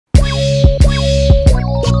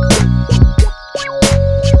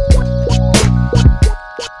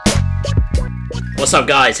What's up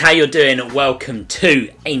guys, how you doing? Welcome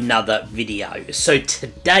to another video. So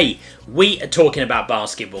today we are talking about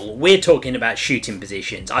basketball, we're talking about shooting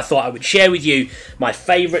positions. I thought I would share with you my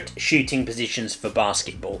favourite shooting positions for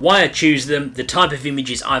basketball, why I choose them, the type of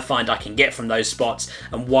images I find I can get from those spots,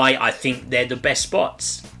 and why I think they're the best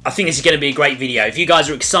spots. I think this is going to be a great video. If you guys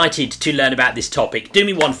are excited to learn about this topic, do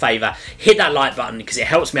me one favour, hit that like button because it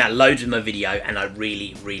helps me out loads with my video and I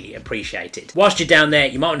really appreciate it. Whilst you're down there,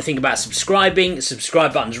 you might want to think about subscribing.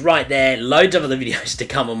 Subscribe button's right there, loads of other videos to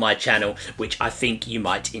come on my channel which I think you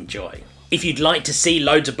might enjoy. If you'd like to see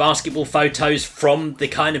loads of basketball photos from the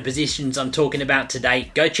kind of positions I'm talking about today,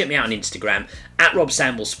 go check me out on Instagram at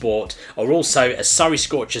 @RobSamblesSport, or also a Surrey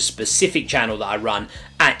Scorchers specific channel that I run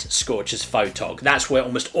at Scorchers Photog. That's where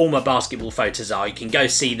almost all my basketball photos are. You can go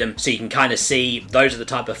see them so you can kind of see those are the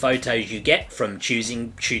type of photos you get from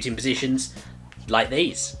choosing shooting positions like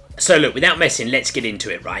these. So look, without messing, let's get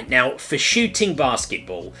into it right now. For shooting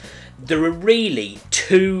basketball, there are really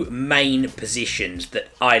two main positions that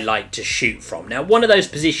I like to shoot from. Now, one of those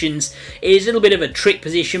positions is a little bit of a trick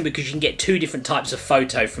position because you can get two different types of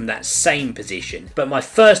photo from that same position. But my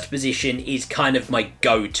first position is kind of my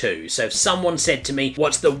go-to. So if someone said to me,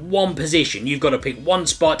 what's the one position? You've got to pick one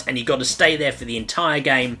spot and you've got to stay there for the entire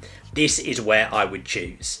game. This is where I would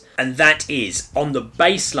choose. And that is on the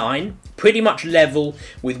baseline, pretty much level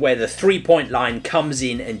with where the three-point line comes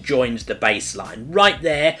in and joins the baseline. Right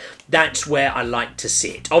there, that's where I like to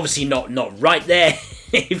sit. Obviously not right there.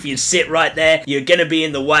 If you sit right there, you're going to be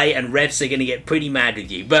in the way and refs are going to get pretty mad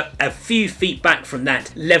with you. But a few feet back from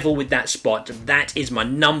that, level with that spot, that is my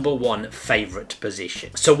number one favourite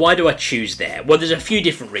position. So why do I choose there? Well, there's a few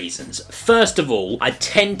different reasons. First of all, I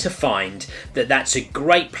tend to find that that's a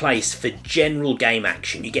great place for general game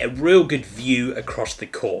action. You get a real good view across the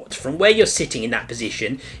court. From where you're sitting in that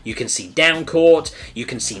position, you can see down court, you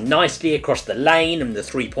can see nicely across the lane and the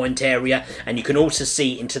three-point area, and you can also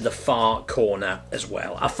see into the far corner as well.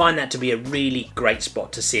 I find that to be a really great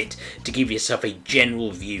spot to sit to give yourself a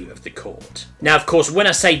general view of the court. Now, of course, when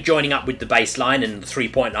I say joining up with the baseline and the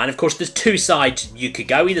three-point line, of course, there's two sides you could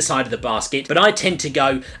go, either side of the basket, but I tend to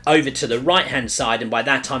go over to the right-hand side, and by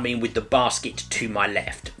that I mean with the basket to my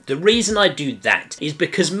left. The reason I do that is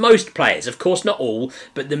because most players, of course not all,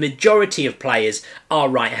 but the majority of players are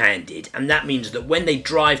right-handed, and that means that when they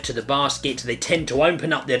drive to the basket, they tend to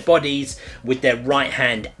open up their bodies with their right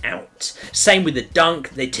hand out. Same with the dunk,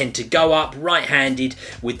 they tend to go up right-handed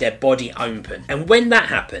with their body open. And when that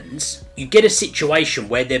happens, you get a situation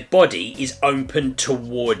where their body is open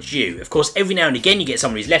towards you. Of course, every now and again you get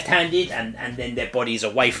someone who's left-handed and then their body is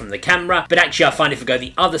away from the camera, but actually I find if I go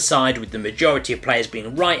the other side with the majority of players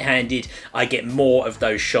being right-handed, I get more of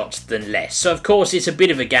those shots than less. So of course it's a bit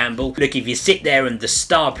of a gamble. Look, if you sit there and the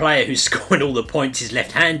star player who's scoring all the points is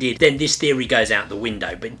left-handed, then this theory goes out the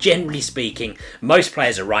window. But generally speaking, most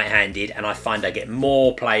players are right-handed, and I find I get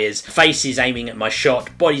more players, faces aiming at my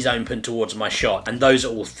shot, bodies open towards my shot, and those are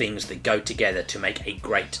all things that go together to make a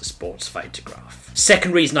great sports photograph.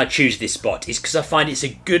 Second reason I choose this spot is because I find it's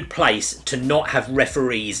a good place to not have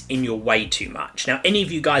referees in your way too much. Now, any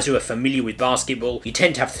of you guys who are familiar with basketball, you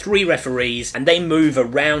tend to have three referees and they move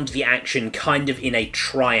around the action kind of in a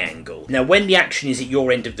triangle. Now, when the action is at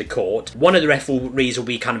your end of the court, one of the referees will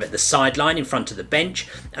be kind of at the sideline in front of the bench,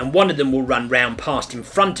 and one of them will run round past in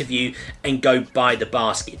front of you and go by the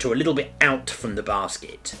basket or a little bit out from the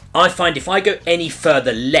basket. I find if I go any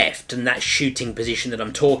further left than that shooting position that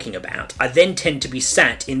I'm talking about, I then tend to be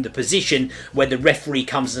sat in the position where the referee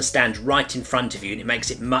comes and stands right in front of you, and it makes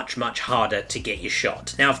it much harder to get your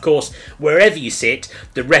shot. Now, of course, wherever you sit,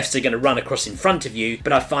 the refs are going to run across in front of you,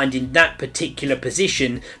 but I find in that particular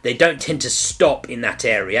position, they don't tend to stop in that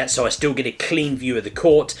area, so I still get a clean view of the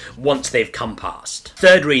court once they've come past.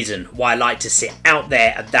 Third reason why I like to sit out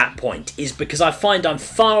there at that point is because I find I'm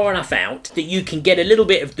far enough out that you can get a little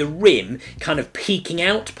bit of the rim kind of peeking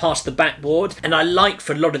out past the backboard, and I like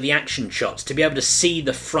for a lot of the action shots to be able to see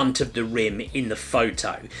the front of the rim in the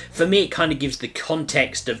photo. For me, it kind of gives the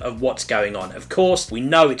context of what's going on. Of course, we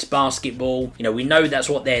know it's basketball, you know, we know that's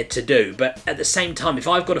what they're to do, but at the same time, if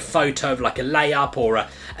I've got a photo of like a layup or a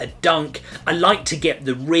dunk, I like to get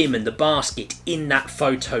the rim and the basket in that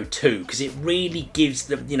photo too, because it really gives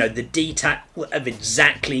the, you know, the detail of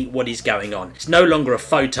exactly what is going on. It's no longer a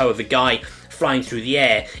photo of a guy flying through the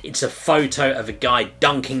air, it's a photo of a guy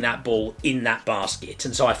dunking that ball in that basket.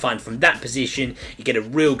 And so I find from that position, you get a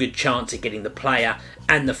real good chance at getting the player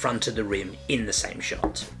and the front of the rim in the same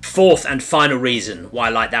shot. Fourth and final reason why I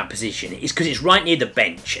like that position is because it's right near the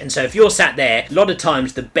bench. And so if you're sat there, a lot of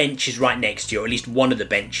times the bench is right next to you, or at least one of the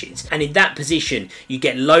benches. And in that position, you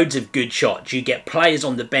get loads of good shots. You get players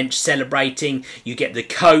on the bench celebrating. You get the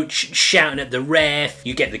coach shouting at the ref.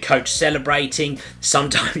 You get the coach celebrating.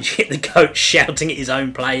 Sometimes you get the coach shouting at his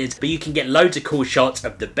own players. But you can get loads of cool shots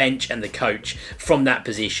of the bench and the coach from that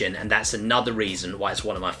position. And that's another reason why it's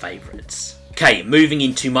one of my favourites. Okay, moving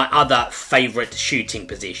into my other favourite shooting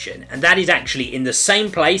position, and that is actually in the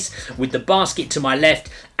same place with the basket to my left,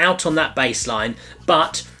 out on that baseline,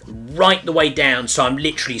 but right the way down, so I'm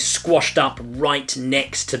literally squashed up right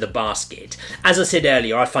next to the basket. As I said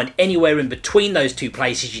earlier, I find anywhere in between those two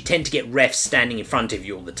places, you tend to get refs standing in front of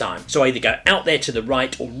you all the time. So I either go out there to the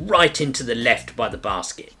right or right into the left by the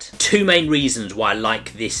basket. Two main reasons why I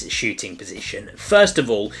like this shooting position. First of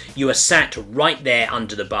all, you are sat right there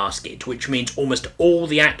under the basket, which means almost all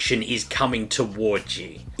the action is coming towards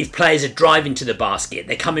you. If players are driving to the basket,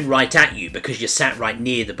 they're coming right at you because you're sat right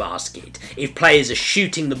near the basket. If players are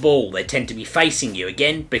shooting the ball, they tend to be facing you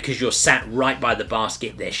again because you're sat right by the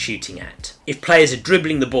basket they're shooting at. If players are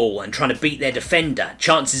dribbling the ball and trying to beat their defender,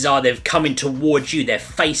 chances are they're coming towards you, they're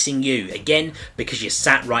facing you again because you're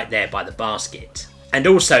sat right there by the basket. And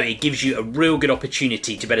also, it gives you a real good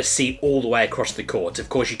opportunity to better see all the way across the court. Of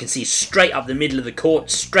course, you can see straight up the middle of the court,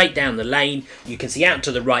 straight down the lane. You can see out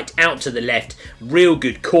to the right, out to the left. Real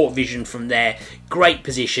good court vision from there. Great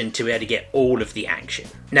position to be able to get all of the action.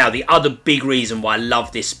 Now, the other big reason why I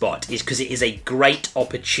love this spot is because it is a great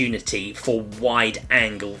opportunity for wide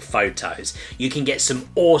angle photos. You can get some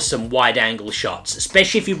awesome wide angle shots,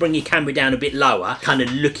 especially if you bring your camera down a bit lower, kind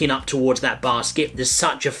of looking up towards that basket. There's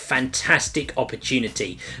such a fantastic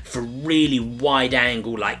opportunity for really wide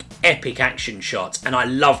angle, like epic action shots, and I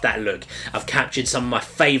love that look. I've captured some of my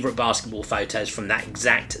favourite basketball photos from that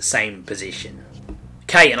exact same position.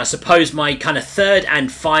 Okay, and I suppose my kind of third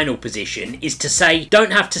and final position is to say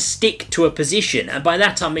don't have to stick to a position, and by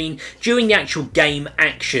that I mean during the actual game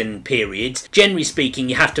action periods, generally speaking,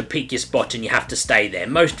 you have to pick your spot and you have to stay there.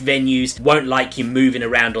 Most venues won't like you moving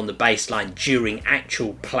around on the baseline during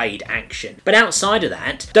actual played action. But outside of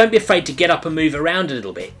that, don't be afraid to get up and move around a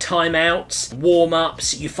little bit. Timeouts,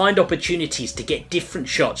 warm-ups, you find opportunities to get different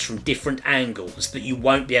shots from different angles that you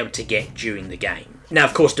won't be able to get during the game. Now,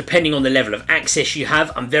 of course, depending on the level of access you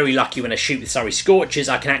have, I'm very lucky when I shoot with Surrey Scorchers,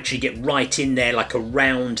 I can actually get right in there, like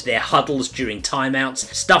around their huddles during timeouts,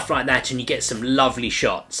 stuff like that, and you get some lovely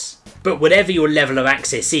shots. But whatever your level of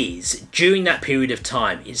access is, during that period of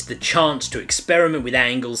time, it's the chance to experiment with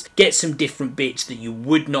angles, get some different bits that you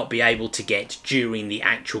would not be able to get during the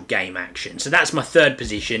actual game action. So that's my third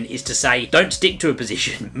position, is to say, don't stick to a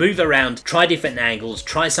position, move around, try different angles,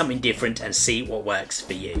 try something different, and see what works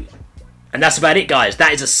for you. And that's about it, guys.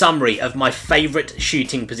 That is a summary of my favourite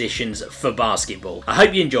shooting positions for basketball. I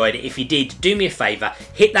hope you enjoyed it. If you did, do me a favour,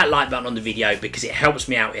 hit that like button on the video because it helps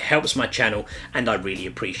me out, it helps my channel, and I really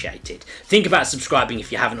appreciate it. Think about subscribing if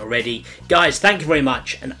you haven't already. Guys, thank you very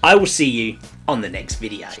much, and I will see you on the next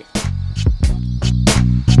video.